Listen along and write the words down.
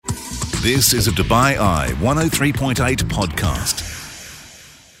This is a Dubai Eye 103.8 podcast.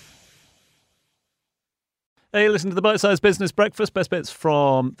 Hey, listen to the Bite Size Business Breakfast. Best bits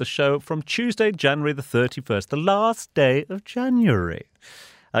from the show from Tuesday, January the 31st, the last day of January.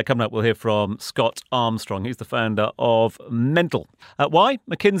 Coming up, we'll hear from Scott Armstrong. He's the founder of Mental. Why?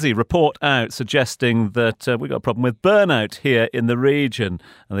 McKinsey report out suggesting that we've got a problem with burnout here in the region,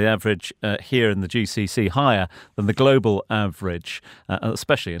 and the average here in the GCC higher than the global average,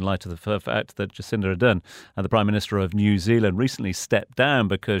 especially in light of the fact that Jacinda Ardern, the Prime Minister of New Zealand, recently stepped down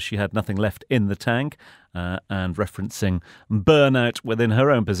because she had nothing left in the tank. And referencing burnout within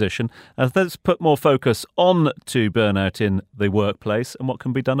her own position. Let's put more focus on to burnout in the workplace and what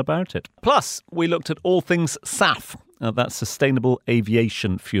can be done about it. Plus, we looked at all things SAF. That's sustainable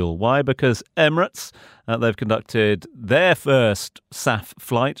aviation fuel. Why? Because Emirates, they've conducted their first SAF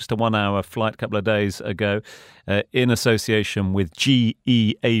flight, just a 1-hour flight a couple of days ago, in association with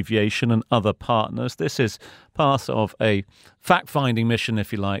GE Aviation and other partners. This is part of a fact-finding mission,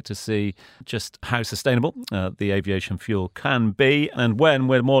 if you like, to see just how sustainable the aviation fuel can be and when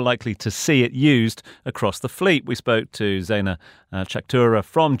we're more likely to see it used across the fleet. We spoke to Zaina Chaktura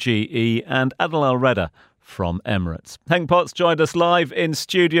from GE and Adil Al-Reda from Emirates. Henk Potts joined us live in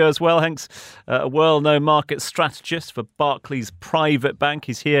studio as well. Henk's a well-known market strategist for Barclays Private Bank.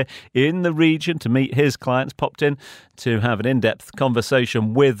 He's here in the region to meet his clients, popped in to have an in-depth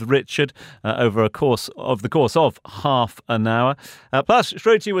conversation with Richard over the course of half an hour. Plus,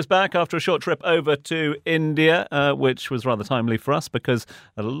 Shruti was back after a short trip over to India, which was rather timely for us because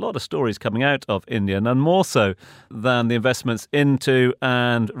a lot of stories coming out of India, none more so than the investments into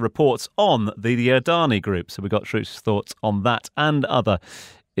and reports on the Adani Group. So we got Shruti's thoughts on that and other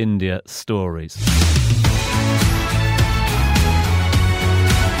India stories.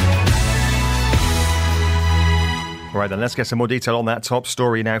 All right, then let's get some more detail on that top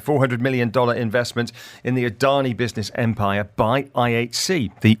story now. $400 million investment in the Adani business empire by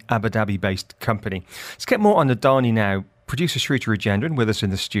IHC, the Abu Dhabi-based company. Let's get more on Adani now. Producer Shruti Rajendran with us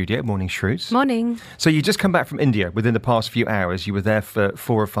in the studio. Morning, Shrut. Morning. So you just come back from India within the past few hours. You were there for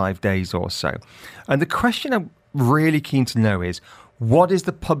 4 or 5 days or so. And the question I'm really keen to know is, what is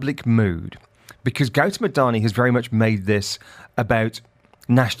the public mood? Because Gautam Adani has very much made this about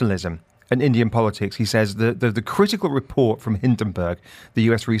nationalism and Indian politics. He says the critical report from Hindenburg, the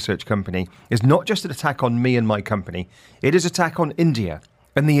US research company, is not just an attack on me and my company. It is an attack on India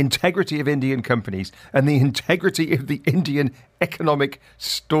and the integrity of Indian companies and the integrity of the Indian economic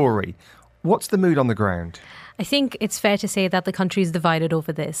story. What's the mood on the ground? I think it's fair to say that the country is divided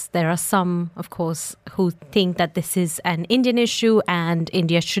over this. There are some, of course, who think that this is an Indian issue and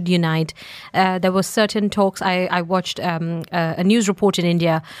India should unite. There were certain talks. I watched a news report in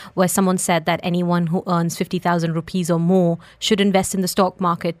India where someone said that anyone who earns 50,000 rupees or more should invest in the stock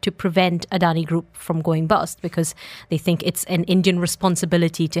market to prevent Adani Group from going bust because they think it's an Indian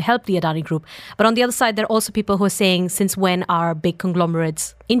responsibility to help the Adani Group. But on the other side, there are also people who are saying, since when are big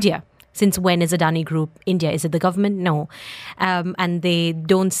conglomerates India? Since when is Adani Group India? Is it the government? No. And they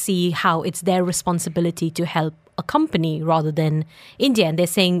don't see how it's their responsibility to help a company rather than India. And they're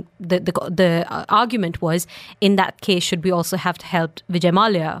saying the argument was, in that case, should we also have to help Vijay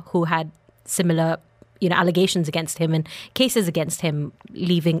Mallya, who had similar allegations against him and cases against him,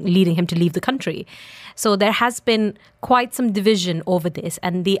 leading him to leave the country. So there has been quite some division over this.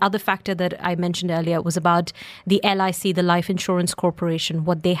 And the other factor that I mentioned earlier was about the LIC, the Life Insurance Corporation.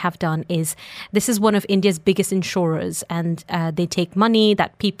 What they have done is, this is one of India's biggest insurers, and they take money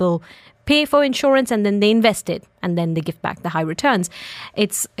that people pay for insurance and then they invest it and then they give back the high returns.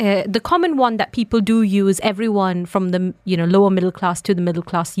 It's the common one that people do use. Everyone from the lower middle class to the middle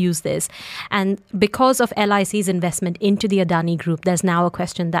class use this. And because of LIC's investment into the Adani Group, there's now a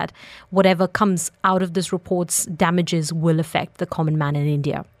question that whatever comes out of this report's damages will affect the common man in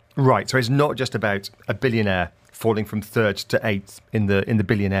India. Right. So it's not just about a billionaire falling from 3rd to 8th in the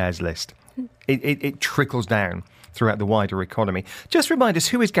billionaires list. It trickles down throughout the wider economy. Just remind us,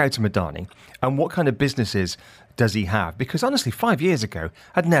 who is Gautam Adani and what kind of businesses does he have? Because honestly, 5 years ago,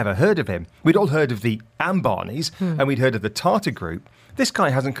 I'd never heard of him. We'd all heard of the Ambanis and we'd heard of the Tata Group. This guy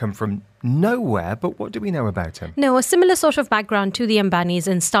hasn't come from nowhere, but what do we know about him? No, a similar sort of background to the Ambanis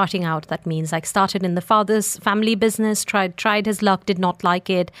in starting out. That means started in the father's family business, tried his luck, did not like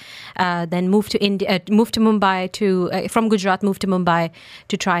it, then moved to India, moved to Mumbai from Gujarat, moved to Mumbai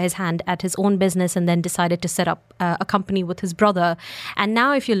to try his hand at his own business, and then decided to set up a company with his brother. And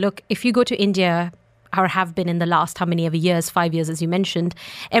now, if you go to India, or have been in the last how many ever years, 5 years as you mentioned,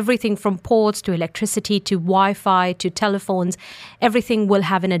 everything from ports to electricity to Wi-Fi to telephones, everything will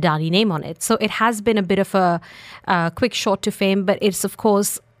have an Adani name on it. So it has been a bit of a quick shot to fame, but it's of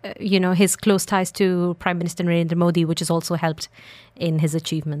course his close ties to Prime Minister Narendra Modi, which has also helped in his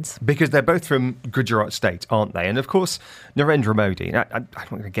achievements. Because they're both from Gujarat state, aren't they? And of course, Narendra Modi, I'm not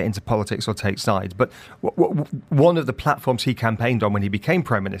going to get into politics or take sides, but one of the platforms he campaigned on when he became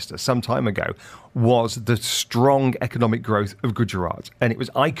Prime Minister some time ago was the strong economic growth of Gujarat. And it was,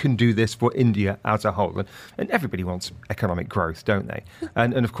 I can do this for India as a whole. And everybody wants economic growth, don't they?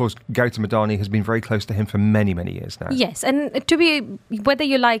 And of course, Gautam Adani has been very close to him for many, many years now. Yes, and whether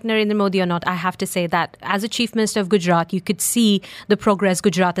you like Narendra Modi or not, I have to say that as a Chief Minister of Gujarat, you could see the progress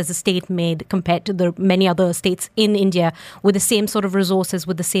Gujarat as a state made compared to the many other states in India with the same sort of resources,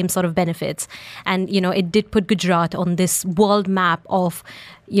 with the same sort of benefits. And, it did put Gujarat on this world map of,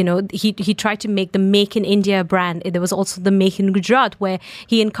 he tried to make the Make in India brand. There was also the Make in Gujarat, where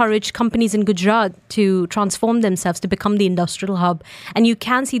he encouraged companies in Gujarat to transform themselves to become the industrial hub. And you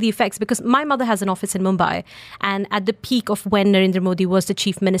can see the effects, because my mother has an office in Mumbai. And at the peak of when Narendra Modi was the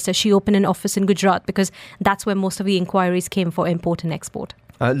chief minister, she opened an office in Gujarat because that's where most of the inquiries came for import and export.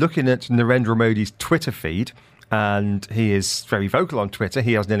 Looking at Narendra Modi's Twitter feed, and he is very vocal on Twitter,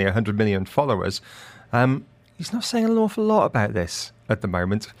 he has nearly 100 million followers. He's not saying an awful lot about this at the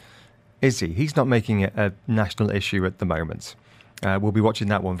moment, is he? He's not making it a national issue at the moment. We'll be watching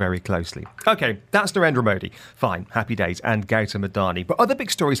that one very closely. OK, that's Narendra Modi. Fine, happy days. And Gautam Adani. But other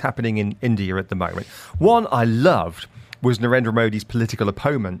big stories happening in India at the moment. One I loved was Narendra Modi's political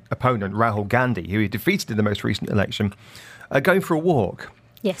opponent, Rahul Gandhi, who he defeated in the most recent election, going for a walk.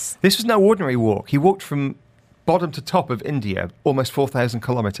 Yes. This was no ordinary walk. He walked from bottom to top of India, almost 4,000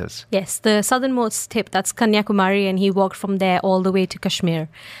 kilometres. Yes, the southernmost tip, that's Kanyakumari, and he walked from there all the way to Kashmir.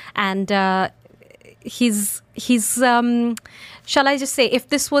 And he's shall I just say, if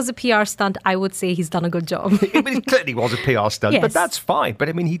this was a PR stunt, I would say he's done a good job. It clearly was a PR stunt, yes. But that's fine. But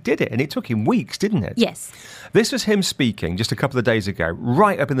I mean, he did it, and it took him weeks, didn't it? Yes. This was him speaking just a couple of days ago,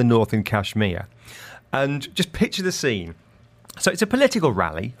 right up in the north in Kashmir. And just picture the scene. So it's a political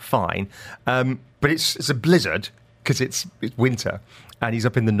rally, fine, but it's a blizzard because it's winter, and he's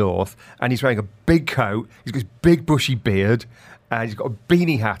up in the north, and he's wearing a big coat, he's got his big bushy beard, and he's got a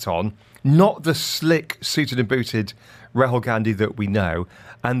beanie hat on, not the slick suited and booted Rahul Gandhi that we know.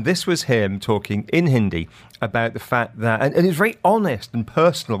 And this was him talking in Hindi about the fact that, and it was very honest and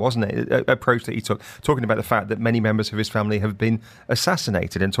personal, wasn't it, approach that he took, talking about the fact that many members of his family have been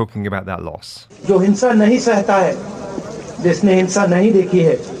assassinated and talking about that loss. जो हिंसा नहीं सहता है, जिसने हिंसा नहीं देखी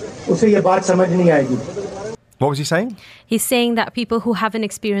है, उसे ये बात समझ नहीं आएगी. What was he saying? He's saying that people who haven't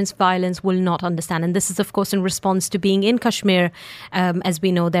experienced violence will not understand. And this is, of course, in response to being in Kashmir. As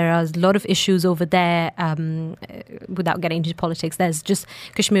we know, there are a lot of issues over there. Without getting into politics, there's just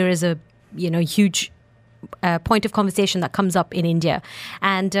Kashmir is a huge point of conversation that comes up in India.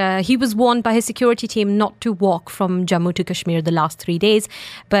 And he was warned by his security team not to walk from Jammu to Kashmir the last 3 days.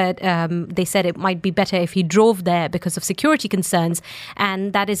 But they said it might be better if he drove there because of security concerns.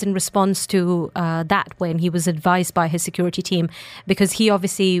 And that is in response to that, when he was advised by his security team, because he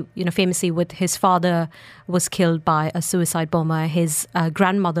obviously, famously with his father was killed by a suicide bomber. His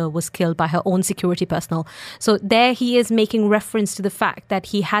grandmother was killed by her own security personnel. So there he is making reference to the fact that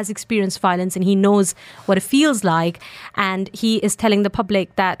he has experienced violence and he knows what it feels like. And he is telling the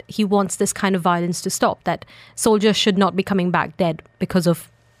public that he wants this kind of violence to stop, that soldiers should not be coming back dead because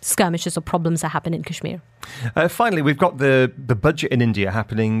of skirmishes or problems that happen in Kashmir. Finally, we've got the budget in India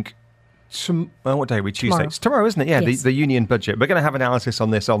happening. What day are we? Tuesday. It's tomorrow, isn't it? Yeah, yes. the union budget. We're going to have analysis on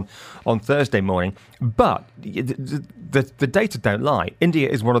this on Thursday morning. But the data don't lie. India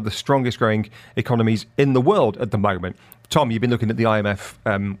is one of the strongest growing economies in the world at the moment. Tom, you've been looking at the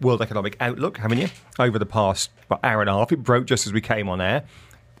IMF World Economic Outlook, haven't you? Over the past hour and a half. It broke just as we came on air.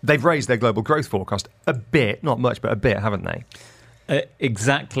 They've raised their global growth forecast a bit, not much, but a bit, haven't they?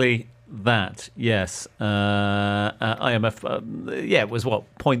 Exactly that, yes. IMF, it was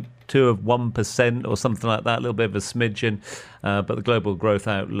 0.2 of 1% or something like that, a little bit of a smidgen. But the global growth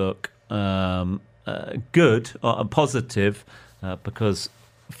outlook, good, positive, because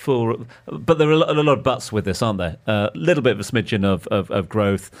but there are a lot of buts with this, aren't there? A little bit of a smidgen of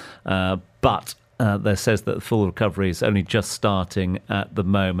growth, but there says that the full recovery is only just starting at the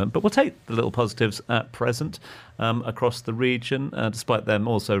moment. But we'll take the little positives at present across the region, despite them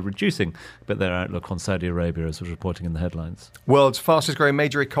also reducing a bit their outlook on Saudi Arabia, as was reporting in the headlines. World's fastest growing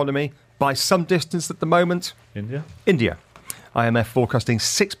major economy by some distance at the moment. India. IMF forecasting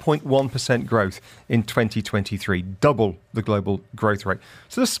 6.1% growth in 2023, double the global growth rate.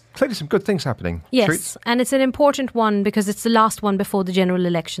 So there's clearly some good things happening. Yes, Treats? And it's an important one because it's the last one before the general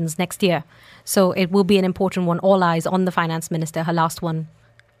elections next year. So it will be an important one. All eyes on the finance minister, her last one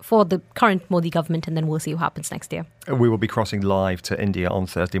for the current Modi government, and then we'll see what happens next year. We will be crossing live to India on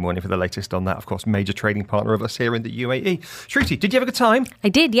Thursday morning for the latest on that. Of course, major trading partner of us here in the UAE. Shruti, did you have a good time? I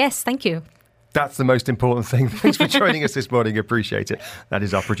did, yes, thank you. That's the most important thing. Thanks for joining us this morning. Appreciate it. That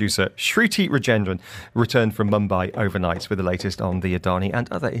is our producer, Shruti Rajendran, returned from Mumbai overnight with the latest on the Adani and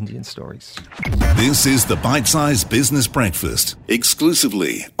other Indian stories. This is the Bite-Sized Business Breakfast,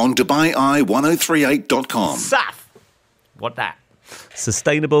 exclusively on DubaiEye1038.com. SAF! What that?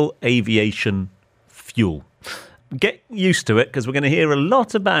 Sustainable Aviation Fuel. Get used to it, because we're going to hear a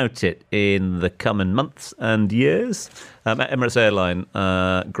lot about it in the coming months and years. Emirates Airline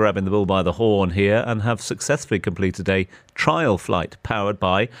grabbing the bull by the horn here and have successfully completed a trial flight powered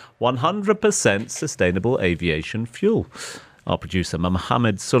by 100% sustainable aviation fuel. Our producer,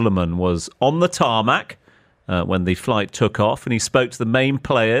 Mohammed Suleiman, was on the tarmac when the flight took off, and he spoke to the main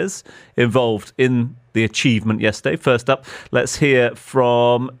players involved in the achievement yesterday. First up, let's hear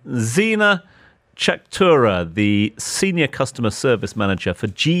from Zina Chaktura, the Senior Customer Service Manager for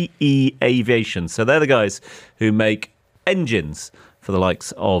GE Aviation. So they're the guys who make engines for the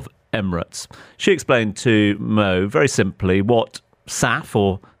likes of Emirates. She explained to Mo very simply what SAF,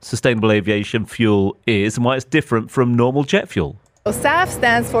 or Sustainable Aviation Fuel, is and why it's different from normal jet fuel. So SAF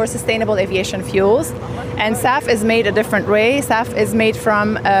stands for Sustainable Aviation Fuels, and SAF is made a different way. SAF is made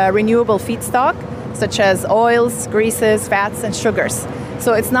from renewable feedstock, such as oils, greases, fats, and sugars.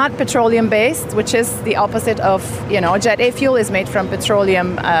 So it's not petroleum-based, which is the opposite of, jet A fuel is made from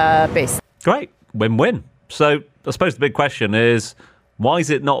petroleum-based. Great, win-win. So I suppose the big question is, why is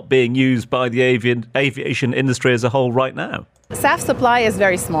it not being used by the aviation industry as a whole right now? SAF supply is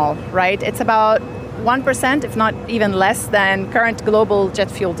very small, right? It's about 1%, if not even less, than current global jet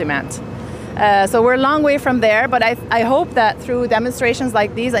fuel demand. So we're a long way from there, but I hope that through demonstrations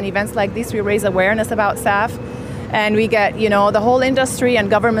like these and events like these, we raise awareness about SAF, and we get, the whole industry and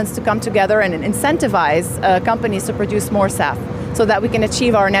governments to come together and incentivize companies to produce more SAF so that we can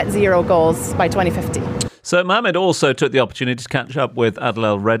achieve our net zero goals by 2050. So Mohammed also took the opportunity to catch up with Adel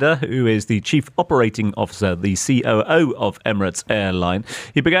Al-Reda, who is the Chief Operating Officer, the COO of Emirates Airline.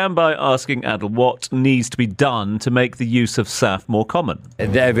 He began by asking Adel what needs to be done to make the use of SAF more common.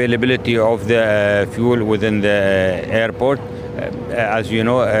 The availability of the fuel within the airport. As you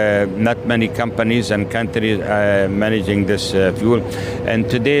know, not many companies and countries are managing this fuel. And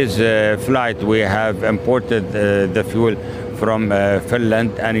today's flight, we have imported the fuel from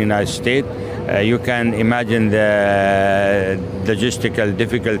Finland and United States. You can imagine the logistical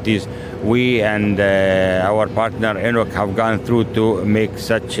difficulties we and our partner ENOC have gone through to make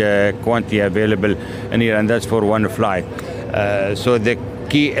such quantity available in here, and that's for one flight. So the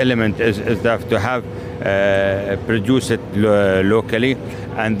key element is that to have produce it locally,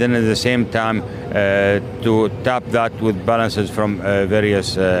 and then at the same time to tap that with balances from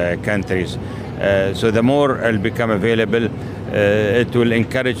various countries. So the more it'll become available, it will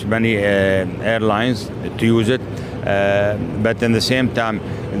encourage many airlines to use it, but in the same time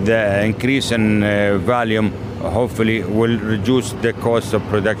the increase in volume hopefully will reduce the cost of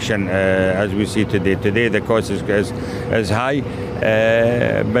production as we see today. Today the cost is high,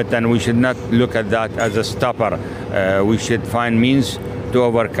 but then we should not look at that as a stopper. We should find means to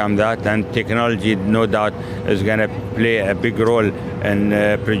overcome that, and technology no doubt is going to play a big role in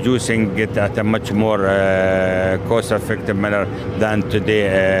producing it at a much more cost-effective manner than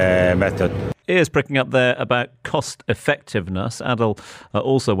today's method. Ears pricking up there about cost effectiveness. Adel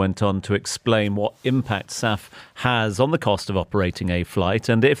also went on to explain what impact SAF has on the cost of operating a flight,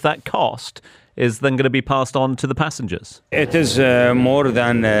 and if that cost is then going to be passed on to the passengers. It is more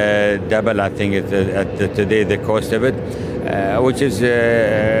than double, I think, today the cost of it, which is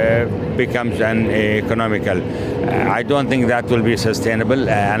becomes uneconomical. I don't think that will be sustainable,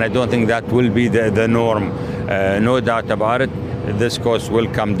 and I don't think that will be the norm. No doubt about it. This cost will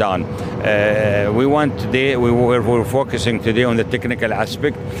come down. We're focusing today on the technical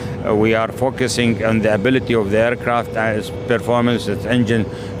aspect. We are focusing on the ability of the aircraft, its performance, its engine,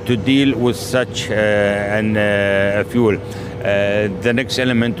 to deal with such a fuel. The next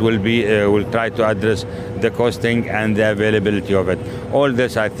element will be we'll try to address the costing and the availability of it. All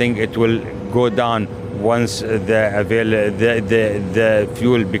this, I think, it will go down once the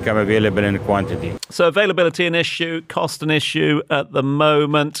fuel become available in quantity. So availability an issue, cost an issue at the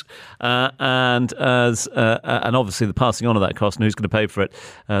moment, and obviously the passing on of that cost and who's going to pay for it,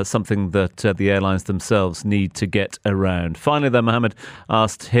 something that the airlines themselves need to get around. Finally, then, Mohammed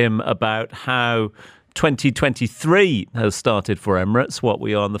asked him about how 2023 has started for Emirates. What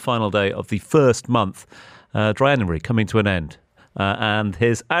we are on the final day of the first month, January coming to an end, and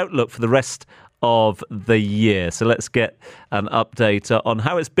his outlook for the rest of the year. So let's get an update on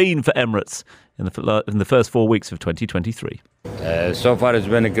how it's been for Emirates in the first 4 weeks of 2023. So far, it's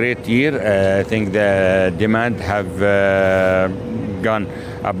been a great year. I think the demand have gone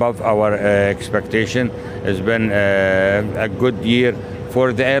above our expectation. It's been a good year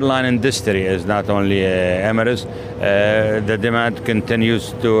for the airline industry. It's not only Emirates. The demand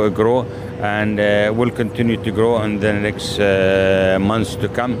continues to grow and will continue to grow in the next months to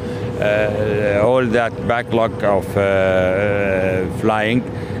come. All that backlog of flying,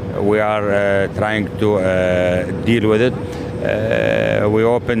 we are trying to deal with it. We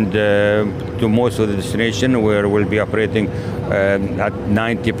opened to most of the destination where we'll be operating at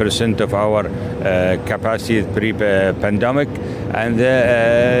 90% of our capacity pre-pandemic, and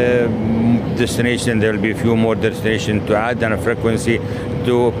the destination, there will be a few more destinations to add and a frequency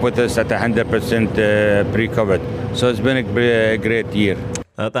to put us at 100% pre-COVID. So it's been a great year.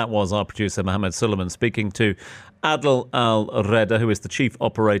 That was our producer Mohammed Suleiman speaking to Adel Al-Reda, who is the Chief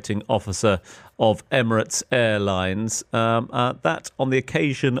Operating Officer of Emirates Airlines. That on the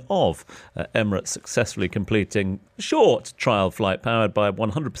occasion of Emirates successfully completing a short trial flight powered by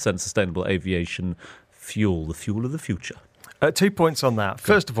 100% sustainable aviation fuel, the fuel of the future. 2 points on that.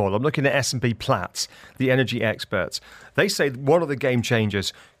 First of all, I'm looking at S&P Platts, the energy experts. They say one of the game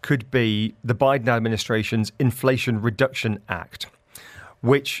changers could be the Biden administration's Inflation Reduction Act,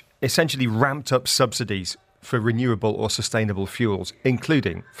 which essentially ramped up subsidies for renewable or sustainable fuels,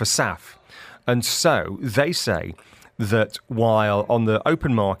 including for SAF. And so they say that while on the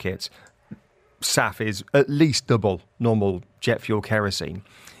open market, SAF is at least double normal jet fuel kerosene,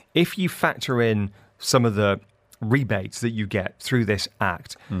 if you factor in some of the rebates that you get through this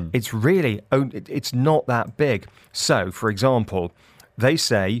act, it's not that big. So, for example, they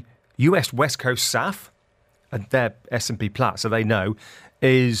say US West Coast SAF, and their S&P Platts, so they know,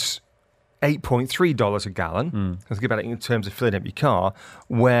 is $8.3 a gallon. Think about it in terms of filling up your car,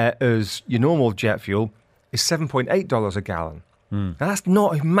 whereas your normal jet fuel is $7.8 a gallon. Now, that's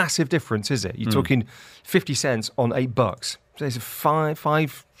not a massive difference, is it? You're talking 50 cents on $8. So there's a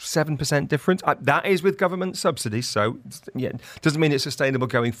 7% difference. That is with government subsidies, so it doesn't mean it's sustainable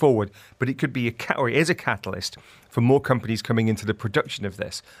going forward, but it could be it is a catalyst for more companies coming into the production of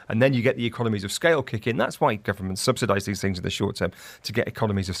this. And then you get the economies of scale kick in. That's why governments subsidise these things in the short term, to get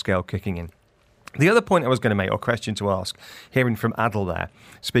economies of scale kicking in. The other point I was going to make, or question to ask, hearing from Adel there,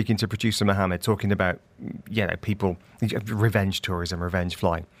 speaking to producer Mohammed, talking about, people, revenge tourism, revenge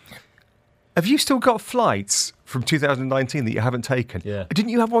flying. Have you still got flights from 2019 that you haven't taken? Yeah.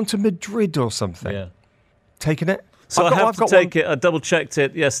 Didn't you have one to Madrid or something? Yeah. Taken it? So I have to take it. I double-checked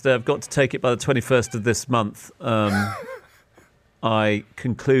it yesterday. I've got to take it by the 21st of this month. I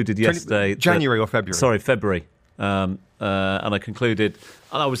concluded yesterday... January or February? Sorry, February. And I concluded...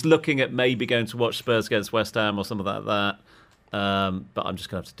 And I was looking at maybe going to watch Spurs against West Ham or something like that. But I'm just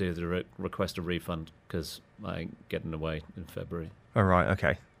going to have to do the request a refund because I ain't getting away in February. Oh, right,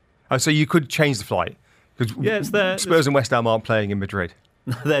 okay. Oh, so you could change the flight? Yeah, it's there. Spurs and West Ham aren't playing in Madrid.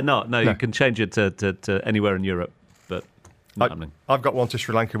 They're not. No, you can change it to anywhere in Europe. But not happening. I've got one to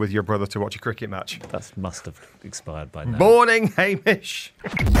Sri Lanka with your brother to watch a cricket match. That must have expired by now. Morning, Hamish.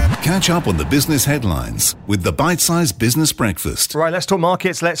 Catch up on the business headlines with the Bite-Sized Business Breakfast. Right, let's talk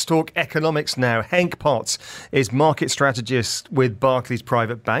markets. Let's talk economics now. Henk Potts is market strategist with Barclays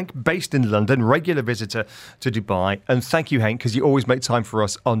Private Bank, based in London, regular visitor to Dubai. And thank you, Henk, because you always make time for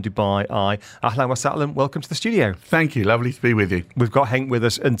us on Dubai Eye. Ahlan wa sahlan, welcome to the studio. Thank you, lovely to be with you. We've got Henk with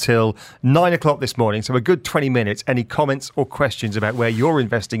us until 9 o'clock this morning, so a good 20 minutes. Any comments or questions about where you're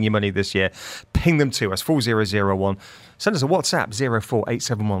investing your money this year, ping them to us, 4001. Send us a WhatsApp,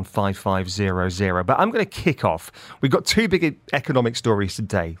 048715500. But I'm going to kick off. We've got two big economic stories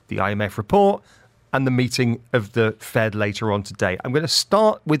today, the IMF report and the meeting of the Fed later on today. I'm going to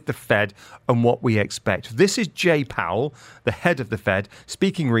start with the Fed and what we expect. This is Jay Powell, the head of the Fed,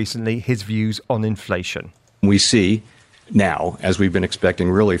 speaking recently, his views on inflation. We see now, as we've been expecting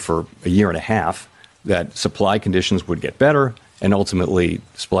really for a year and a half, that supply conditions would get better and ultimately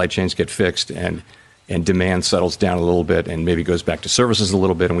supply chains get fixed and demand settles down a little bit and maybe goes back to services a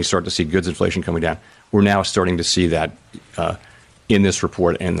little bit and we start to see goods inflation coming down. We're now starting to see that in this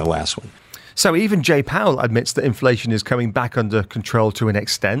report and the last one. So even Jay Powell admits that inflation is coming back under control to an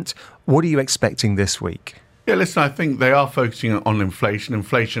extent. What are you expecting this week? Yeah, listen, I think they are focusing on inflation.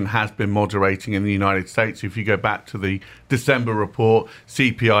 Inflation has been moderating in the United States. If you go back to the December report,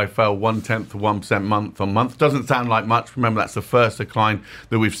 CPI fell 0.1% month on month. Doesn't sound like much. Remember, that's the first decline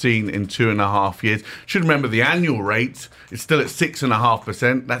that we've seen in 2.5 years. Should remember the annual rate is still at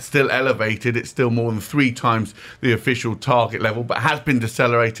 6.5%. That's still elevated. It's still more than 3 times the official target level, but has been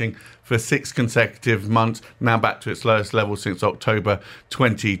decelerating for 6 consecutive months, now back to its lowest level since October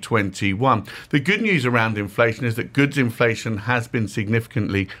 2021. The good news around inflation is that goods inflation has been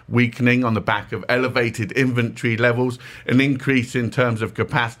significantly weakening on the back of elevated inventory levels, an increase in terms of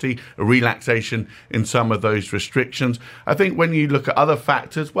capacity, a relaxation in some of those restrictions. I think when you look at other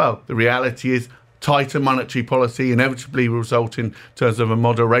factors, well, the reality is tighter monetary policy inevitably will result in terms of a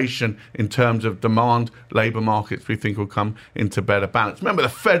moderation in terms of demand. Labour markets, we think, will come into better balance. Remember, the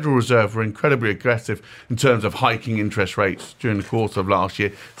Federal Reserve were incredibly aggressive in terms of hiking interest rates during the course of last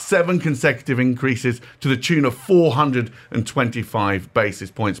year. 7 consecutive increases to the tune of 425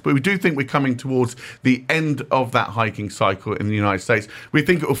 basis points. But we do think we're coming towards the end of that hiking cycle in the United States. We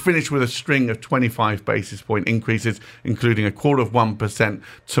think it will finish with a string of 25 basis point increases, including 0.25%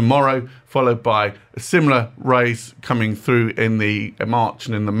 tomorrow, followed by a similar raise coming through in the March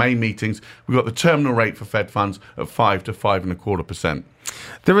and in the May meetings. We've got the terminal rate for Fed funds at 5 to 5.25%.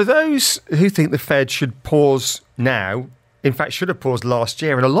 There are those who think the Fed should pause now. In fact, should have paused last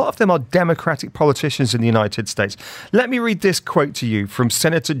year. And a lot of them are Democratic politicians in the United States. Let me read this quote to you from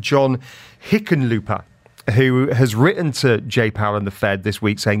Senator John Hickenlooper, who has written to Jay Powell and the Fed this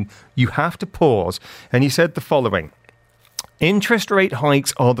week saying, you have to pause. And he said the following: interest rate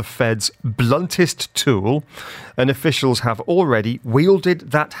hikes are the Fed's bluntest tool, and officials have already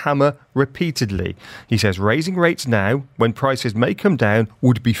wielded that hammer repeatedly. He says raising rates now, when prices may come down,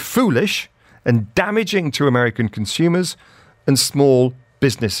 would be foolish and damaging to American consumers and small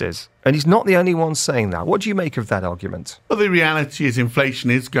businesses. And he's not the only one saying that. What do you make of that argument? Well, the reality is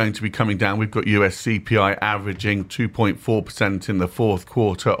inflation is going to be coming down. We've got US CPI averaging 2.4% in the fourth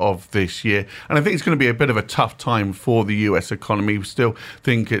quarter of this year. And I think it's going to be a bit of a tough time for the US economy. We still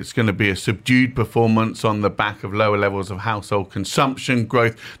think it's going to be a subdued performance on the back of lower levels of household consumption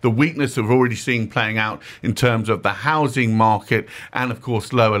growth, the weakness that we're already seeing playing out in terms of the housing market, and of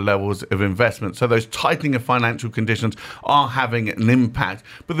course lower levels of investment. So those tightening of financial conditions are having an impact.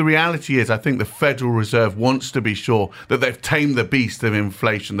 But the reality is, I think the Federal Reserve wants to be sure that they've tamed the beast of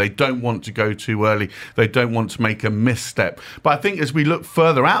inflation. They don't want to go too early. They don't want to make a misstep. But I think as we look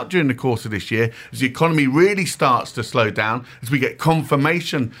further out during the course of this year, as the economy really starts to slow down, as we get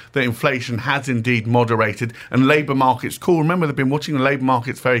confirmation that inflation has indeed moderated and labour markets cool, remember they've been watching the labour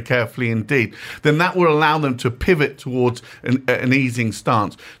markets very carefully indeed, then that will allow them to pivot towards an easing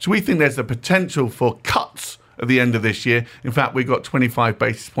stance. So we think there's the potential for cuts at the end of this year. In fact, we've got 25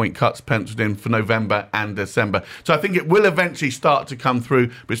 basis point cuts penciled in for November and December. So I think it will eventually start to come through,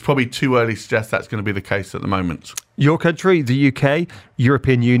 but it's probably too early to suggest that's going to be the case at the moment. Your country, the UK,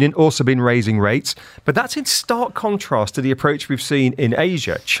 European Union, also been raising rates, but that's in stark contrast to the approach we've seen in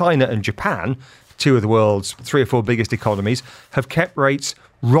Asia. China and Japan, two of the world's 3 or 4 biggest economies, have kept rates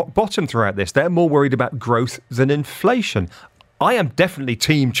rock bottom throughout this. They're more worried about growth than inflation. I am definitely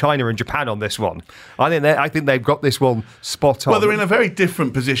team China and Japan on this one. I think they've got this one spot on. Well, they're in a very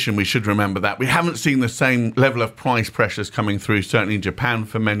different position. We should remember that. We haven't seen the same level of price pressures coming through, certainly in Japan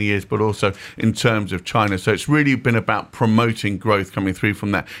for many years, but also in terms of China. So it's really been about promoting growth coming through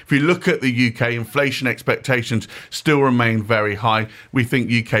from that. If you look at the UK, inflation expectations still remain very high. We think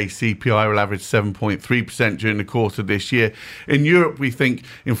UK CPI will average 7.3% during the course of this year. In Europe, we think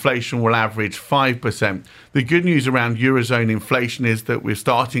inflation will average 5%. The good news around Eurozone inflation is that we're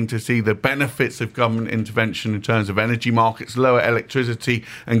starting to see the benefits of government intervention in terms of energy markets, lower electricity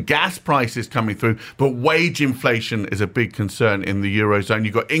and gas prices coming through. But wage inflation is a big concern in the Eurozone.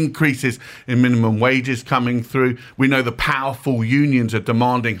 You've got increases in minimum wages coming through. We know the powerful unions are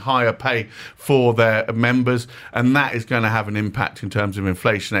demanding higher pay for their members, and that is going to have an impact in terms of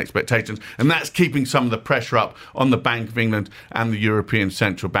inflation expectations. And that's keeping some of the pressure up on the Bank of England and the European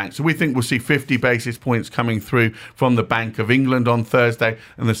Central Bank. So we think we'll see 50 basis points coming through from the Bank of England on Thursday,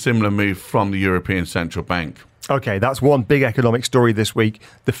 and a similar move from the European Central Bank. OK, that's one big economic story this week,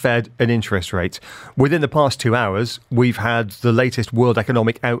 the Fed and interest rates. Within the past 2 hours, we've had the latest World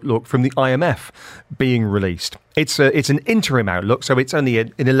Economic Outlook from the IMF being released. It's an interim outlook, so it's only an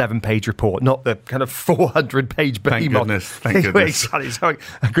 11-page report, not the kind of 400-page behemoth. Thank goodness. Exactly. So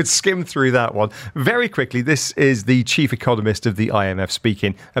I could skim through that one. Very quickly, this is the chief economist of the IMF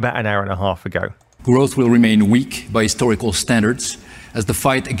speaking about an hour and a half ago. Growth will remain weak by historical standards as the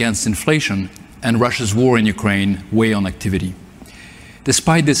fight against inflation and Russia's war in Ukraine weigh on activity.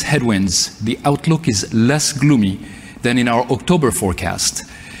 Despite these headwinds, the outlook is less gloomy than in our October forecast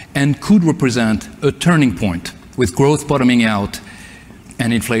and could represent a turning point, with growth bottoming out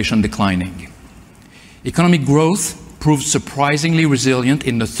and inflation declining. Economic growth proved surprisingly resilient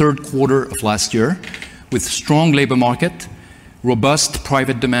in the third quarter of last year, with strong labor market, robust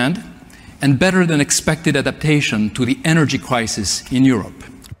private demand, and better than expected adaptation to the energy crisis in Europe.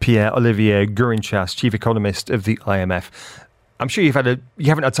 Pierre-Olivier Gourinchas, Chief Economist of the IMF. I'm sure you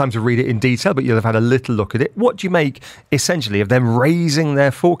haven't had time to read it in detail, but you'll have had a little look at it. What do you make, essentially, of them raising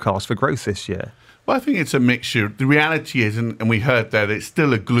their forecast for growth this year? Well, I think it's a mixture. The reality is, and we heard that it's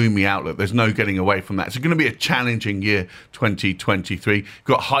still a gloomy outlook. There's no getting away from that. It's going to be a challenging year, 2023. You've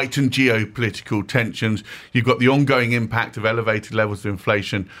got heightened geopolitical tensions. You've got the ongoing impact of elevated levels of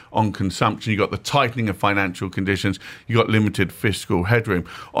inflation on consumption. You've got the tightening of financial conditions. You've got limited fiscal headroom.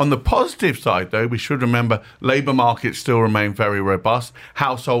 On the positive side, though, we should remember labour markets still remain very robust.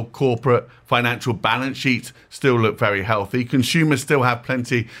 Household, corporate, financial balance sheets still look very healthy. Consumers still have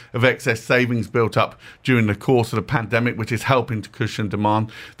plenty of excess savings built up during the course of the pandemic, which is helping to cushion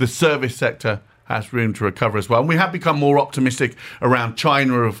demand. The service sector has room to recover as well. And we have become more optimistic around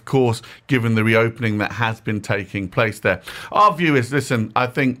China, of course, given the reopening that has been taking place there. Our view is, listen, I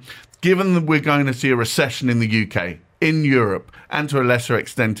think given that we're going to see a recession in the UK, in Europe, and to a lesser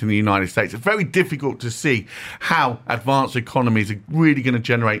extent in the United States, it's very difficult to see how advanced economies are really going to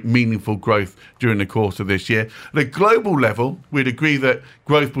generate meaningful growth during the course of this year. At a global level, we'd agree that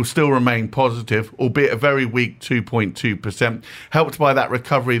growth will still remain positive, albeit a very weak 2.2%, helped by that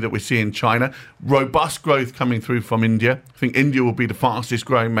recovery that we see in China. Robust growth coming through from India. I think India will be the fastest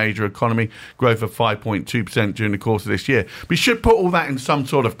growing major economy, growth of 5.2% during the course of this year. We should put all that in some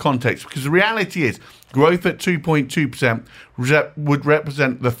sort of context, because the reality is growth at 2.2% would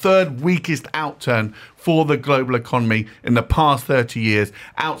represent the third weakest outturn for the global economy in the past 30 years,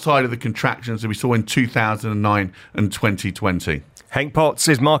 outside of the contractions that we saw in 2009 and 2020. Henk Potts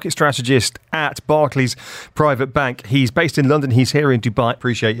is market strategist at Barclays Private Bank. He's based in London. He's here in Dubai.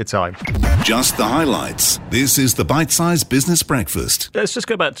 Appreciate your time. Just the highlights. This is the Bite-Sized Business Breakfast. Let's just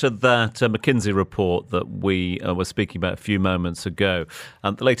go back to that McKinsey report that we were speaking about a few moments ago.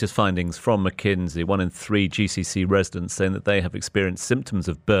 The latest findings from McKinsey, 1 in 3 GCC residents saying that they have experienced symptoms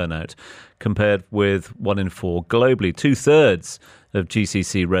of burnout, compared with 1 in 4 globally. 2/3 of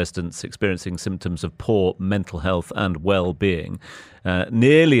GCC residents experiencing symptoms of poor mental health and well-being.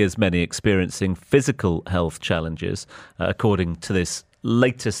 Nearly as many experiencing physical health challenges, according to this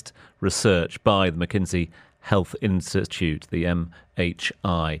latest research by the McKinsey Health Institute, the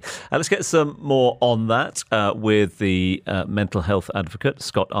MHI. Let's get some more on that with the mental health advocate,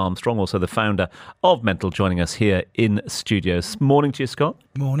 Scott Armstrong, also the founder of Mental, joining us here in studios. Morning to you, Scott.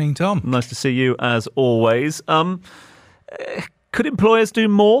 Morning, Tom. Nice to see you as always. Could employers do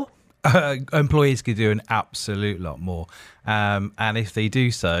more? Employees could do an absolute lot more. And if they do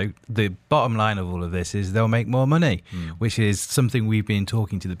so, the bottom line of all of this is they'll make more money, which is something we've been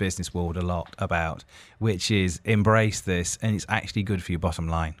talking to the business world a lot about, which is embrace this, and it's actually good for your bottom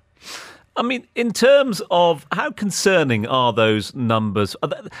line. I mean, in terms of how concerning are those numbers?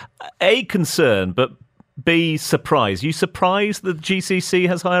 A, concern, but B, surprised. You surprised that GCC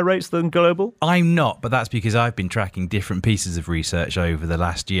has higher rates than global? I'm not, but that's because I've been tracking different pieces of research over the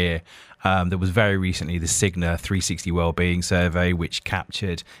last year. There was very recently the Cigna 360 Wellbeing Survey, which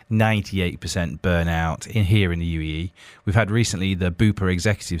captured 98% burnout here in the UAE. We've had recently the Bupa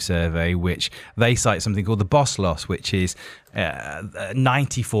Executive Survey, which they cite something called the boss loss, which is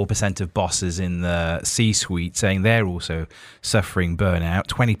 94% of bosses in the C-suite saying they're also suffering burnout,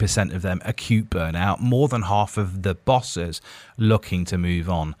 20% of them acute burnout, more than half of the bosses looking to move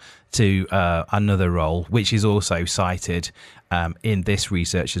on to another role, which is also cited in this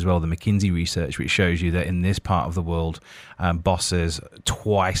research as well, the McKinsey research, which shows you that in this part of the world, employees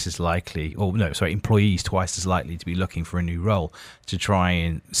twice as likely to be looking for a new role to try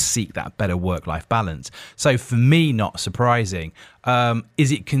and seek that better work-life balance. So for me, not surprising.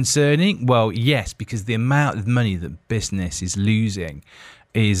 Is it concerning? Well, yes, because the amount of money that business is losing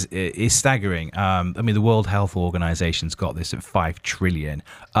is staggering. I mean, the World Health Organization's got this at 5 trillion,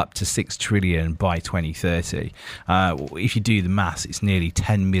 up to 6 trillion by 2030. If you do the maths, it's nearly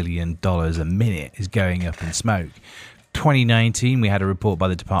 $10 million a minute is going up in smoke. 2019, we had a report by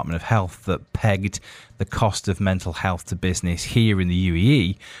the Department of Health that pegged the cost of mental health to business here in the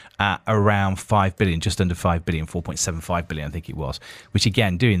UAE at around 5 billion, just under 5 billion, 4.75 billion, I think it was, which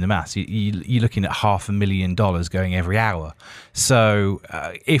again, doing the maths, you're looking at $500,000 going every hour. So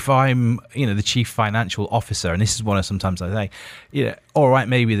if I'm, the chief financial officer, and this is one of sometimes I say, all right,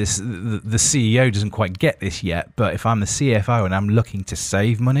 maybe the CEO doesn't quite get this yet, but if I'm the CFO and I'm looking to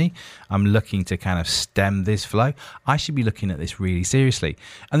save money, I'm looking to kind of stem this flow, I should be looking at this really seriously.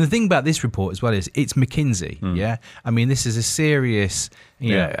 And the thing about this report as well is it's McKinsey, yeah? I mean, this is a serious,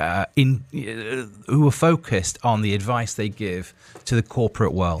 who are focused on the advice they give to the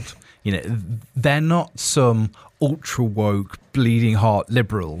corporate world. They're not some ultra woke, bleeding heart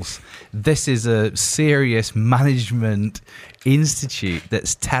liberals. This is a serious management institute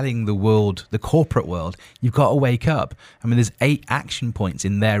that's telling the world, the corporate world, you've got to wake up. I mean, there's 8 action points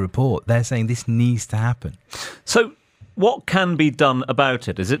in their report. They're saying this needs to happen. So what can be done about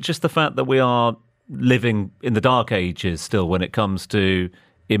it? Is it just the fact that we are living in the dark ages still when it comes to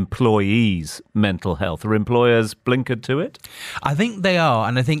employees' mental health? Are employers blinkered to it? I think they are,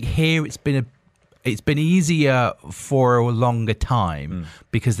 and I think here it's been easier for a longer time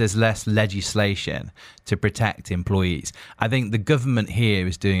because there's less legislation to protect employees. I think the government here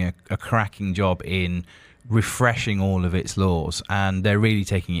is doing a cracking job in refreshing all of its laws, and they're really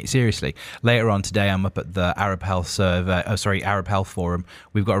taking it seriously. Later on today, I'm up at the Arab Health Arab Health Forum.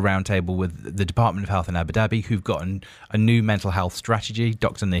 We've got a roundtable with the Department of Health in Abu Dhabi, who've got a new mental health strategy.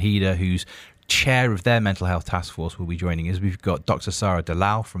 Dr. Nahida, who's chair of their mental health task force, will be joining us. We've got Dr. Sarah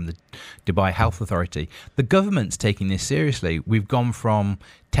Dalal from the Dubai Health Authority. The government's taking this seriously. We've gone from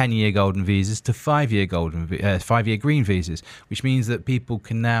 10-year golden visas to 5-year green visas, which means that people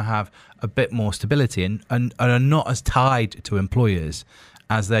can now have a bit more stability and are not as tied to employers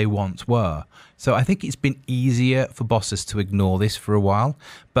as they once were. So I think it's been easier for bosses to ignore this for a while,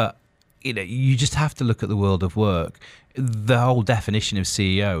 but you just have to look at the world of work. The whole definition of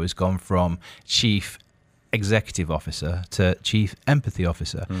CEO has gone from chief executive officer to chief empathy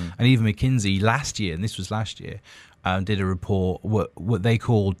officer. And even McKinsey last year, and this was last year, did a report, what they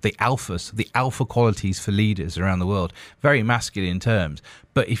called the alphas, the alpha qualities for leaders around the world. Very masculine terms.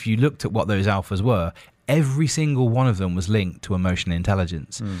 But if you looked at what those alphas were, every single one of them was linked to emotional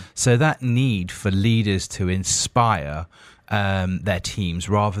intelligence. So that need for leaders to inspire their teams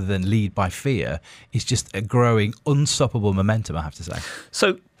rather than lead by fear is just a growing, unstoppable momentum, I have to say.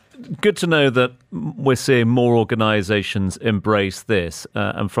 So good to know that we're seeing more organisations embrace this,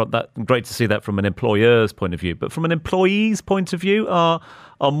 and from that, great to see that from an employer's point of view. But from an employee's point of view, are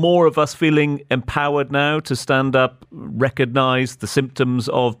more of us feeling empowered now to stand up, recognise the symptoms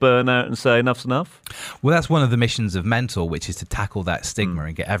of burnout and say enough's enough? Well, that's one of the missions of Mental, which is to tackle that stigma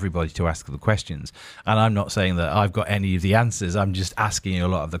and get everybody to ask the questions. And I'm not saying that I've got any of the answers. I'm just asking a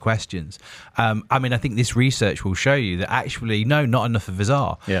lot of the questions. I mean, I think this research will show you that actually, no, not enough of us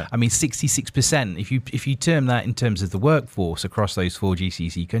are. Yeah. I mean, 66%, if you term that in terms of the workforce across those 4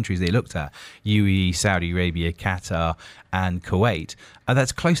 GCC countries they looked at, UAE, Saudi Arabia, Qatar, and Kuwait,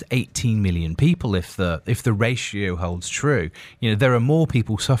 that's close to 18 million people if the ratio holds true. There are more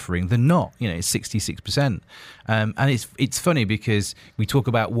people suffering than not. It's 66%. And it's funny because we talk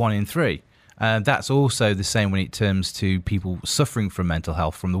about 1 in 3. That's also the same when it comes to people suffering from mental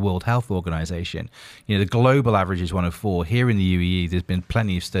health from the World Health Organization. The global average is 1 in 4. Here in the UAE, there's been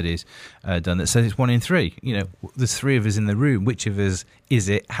plenty of studies done that says it's 1 in 3. There's 3 of us in the room. Which of us is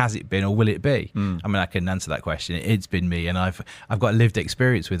it, has it been, or will it be? I mean, I can answer that question. It's been me, and I've got lived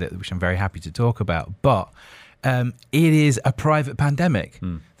experience with it, which I'm very happy to talk about. But it is a private pandemic.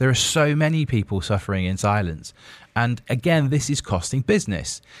 There are so many people suffering in silence. And again, this is costing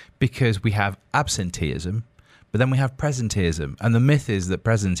business because we have absenteeism, but then we have presenteeism. And the myth is that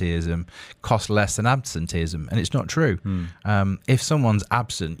presenteeism costs less than absenteeism. And it's not true. If someone's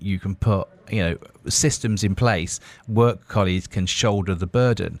absent, you can put systems in place, work colleagues can shoulder the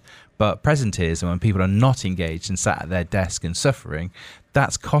burden. But presenteeism, when people are not engaged and sat at their desk and suffering,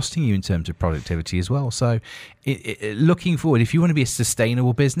 that's costing you in terms of productivity as well. So looking forward, if you want to be a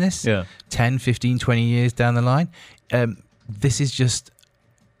sustainable business, 10, 15, 20 years down the line, this is just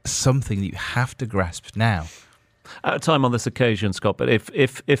something that you have to grasp now. Out of time on this occasion, Scott, but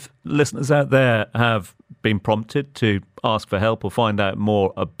if listeners out there have been prompted to ask for help or find out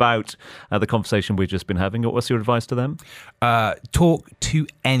more about the conversation we've just been having, what's your advice to them? Talk to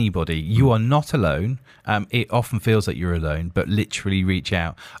anybody. You are not alone. It often feels like you're alone, but literally reach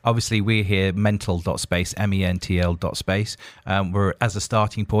out. Obviously, we're here, mental.space, MENTL.space. We're as a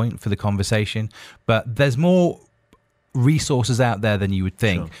starting point for the conversation, but there's more resources out there than you would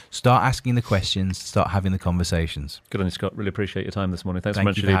think. Sure. Start asking the questions, start having the conversations. Good on you, Scott. Really appreciate your time this morning. Thanks so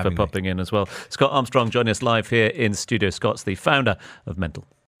much for popping in as well. Scott Armstrong joining us live here in studio. Scott's the founder of Mental.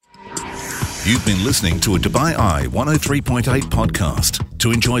 You've been listening to a Dubai Eye 103.8 podcast.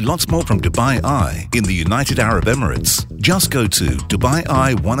 To enjoy lots more from Dubai Eye in the United Arab Emirates, just go to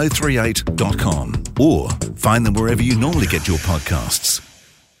DubaiEye1038.com or find them wherever you normally get your podcasts.